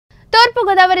తూర్పు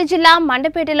గోదావరి జిల్లా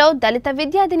మండపేటలో దళిత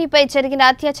విద్యార్థినిపై జరిగిన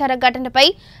అత్యాచార ఘటనపై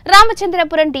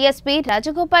రామచంద్రపురం డీఎస్పీ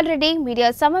రాజగోపాల్ రెడ్డి మీడియా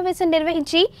సమావేశం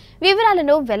నిర్వహించి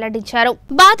వివరాలను వెల్లడించారు.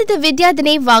 బాధిత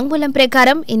విద్యార్థిని వాంగ్మూలం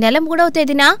ప్రకారం ఈ నెల 3వ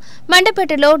తేదీన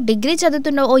మండపేటలో డిగ్రీ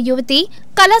చదువుతున్న ఓ యువతి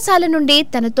కళాశాల నుండి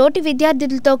తన తోటి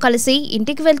విద్యార్థులతో కలిసి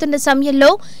ఇంటికి వెళ్తున్న సమయంలో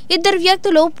ఇద్దరు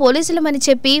వ్యక్తులు పోలీసులమని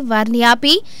చెప్పి వారిని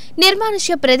ఆపి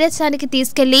నిర్మానుష్య ప్రదేశానికి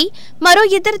తీసుకెళ్లి మరో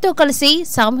ఇద్దరితో కలిసి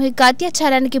సామూహిక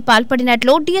అత్యాచారానికి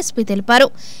పాల్పడినట్లు డీఎస్పీ తెలిపారు.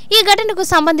 ఈ ఘటనకు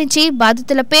సంబంధించి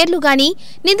బాధితుల పేర్లు గాని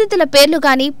నిందితుల పేర్లు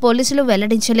గాని పోలీసులు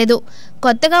వెల్లడించలేదు.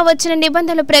 కొత్తగా వచ్చిన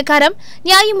నిబంధనల ప్రకారం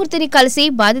న్యాయమూర్తిని కలిసి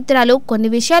బాధితురాలు కొన్ని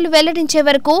విషయాలు వెల్లడించే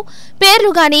వరకు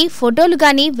పేర్లు గాని ఫోటోలు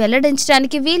గాని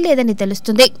వెల్లడించడానికి వీల్లేదని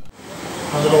తెలుస్తుంది.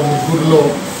 అందులో ముగ్గురులో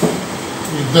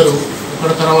ఇద్దరు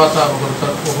ఒకరి తర్వాత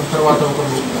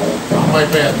ఒకరు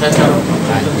అమ్మాయిపై అత్యాచారం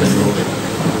జరిగింది.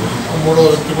 మూడో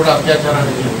వ్యక్తి కూడా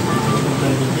అత్యాచారానికి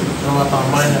జరిగింది. తర్వాత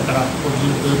అమ్మాయిని అక్కడ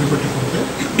వదిలిపెట్టుకుంటే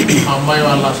ఆ అమ్మాయి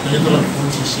వాళ్ళ స్నేహితులకు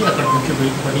ఫోన్ చేసి అక్కడి నుంచి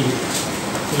బయటపడి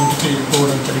ఇంటికి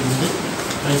పోవడం జరిగింది.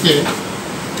 అయితే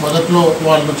మొదట్లో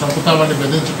వాళ్ళు చంపుతామని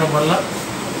బెదిరించడం వల్ల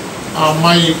ఆ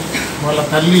అమ్మాయి వాళ్ళ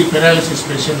తల్లి పెరాలిసిస్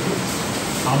పేషెంట్,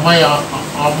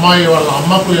 అమ్మాయి వాళ్ళ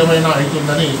అమ్మకు ఏమైనా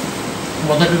అవుతుందని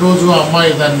మొదటి రోజు ఆ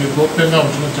అమ్మాయి దాన్ని గోప్యంగా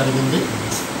ఉంచడం జరిగింది.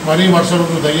 మరీ మరుసటి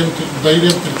రోజు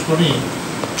ధైర్యం తెచ్చుకొని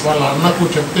వాళ్ళ అన్నకు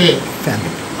చెప్తే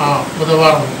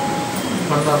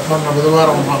మొన్న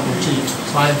బుధవారం మాకు వచ్చి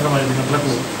సాయంత్రం 5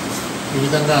 గంటలకు ఈ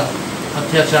విధంగా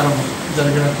అత్యాచారం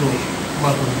జరిగినట్లు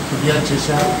మాకు ఫిర్యాదు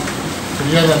చేశారు.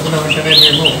 ఫిర్యాదు అందున వెంటనే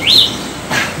మేము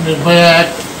Nirbhaya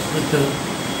act with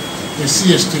SC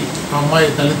ST అమ్మాయి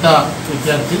దళిత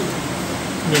విద్యార్థి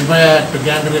నిర్భయ యాక్ట్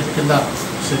గ్యాంగ్ రేప్ కింద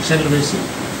సెక్షన్లు వేసి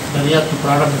దర్యాప్తు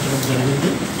ప్రారంభించడం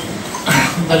జరిగింది.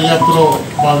 దర్యాప్తులో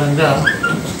భాగంగా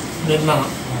నిన్న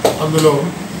అందులో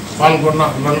పాల్గొన్న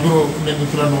 4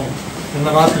 నిందితులను నిన్న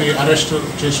రాత్రి అరెస్టు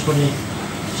చేసుకుని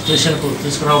స్టేషన్కు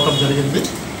తీసుకురావటం జరిగింది.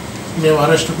 మేము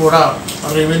అరెస్టు కూడా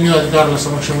రెవెన్యూ అధికారుల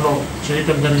సమక్షంలో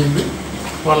చేయటం జరిగింది.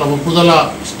 వాళ్ళ ఒప్పుదల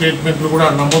స్టేట్మెంట్లు కూడా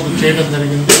నమోదు చేయడం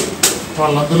జరిగింది.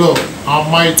 వాళ్ళందులో ఆ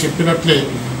అమ్మాయి చెప్పినట్లే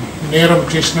నేరం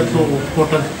చేసినట్లు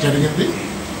ఒప్పుకోవటం జరిగింది.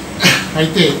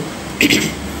 అయితే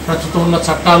ప్రస్తుతం ఉన్న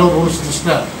చట్టాలు రూల్స్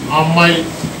దృష్ట్యా ఆ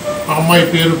అమ్మాయి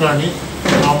పేరు కానీ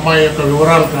ఆ అమ్మాయి యొక్క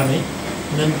వివరాలు కానీ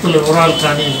నిందితుల వివరాలు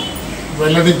కానీ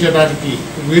వెల్లడించడానికి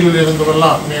వీలు లేనందువల్ల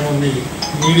మేము మీ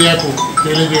మీడియాకు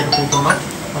తెలియజేయకపోతున్నాం.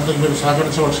 అందుకు మీరు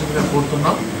సహకరించవలసిందిగా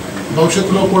కోరుతున్నాం.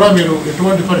 భవిష్యత్తులో కూడా మీరు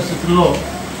ఎటువంటి పరిస్థితుల్లో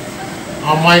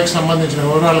ఆ అమ్మాయికి సంబంధించిన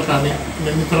వివరాలు కానీ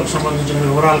నిందితులకు సంబంధించిన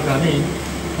వివరాలు కానీ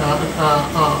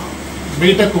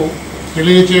బయటకు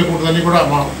తెలియజేయకూడదని కూడా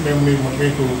మేము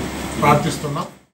మీకు ప్రార్థిస్తున్నాం.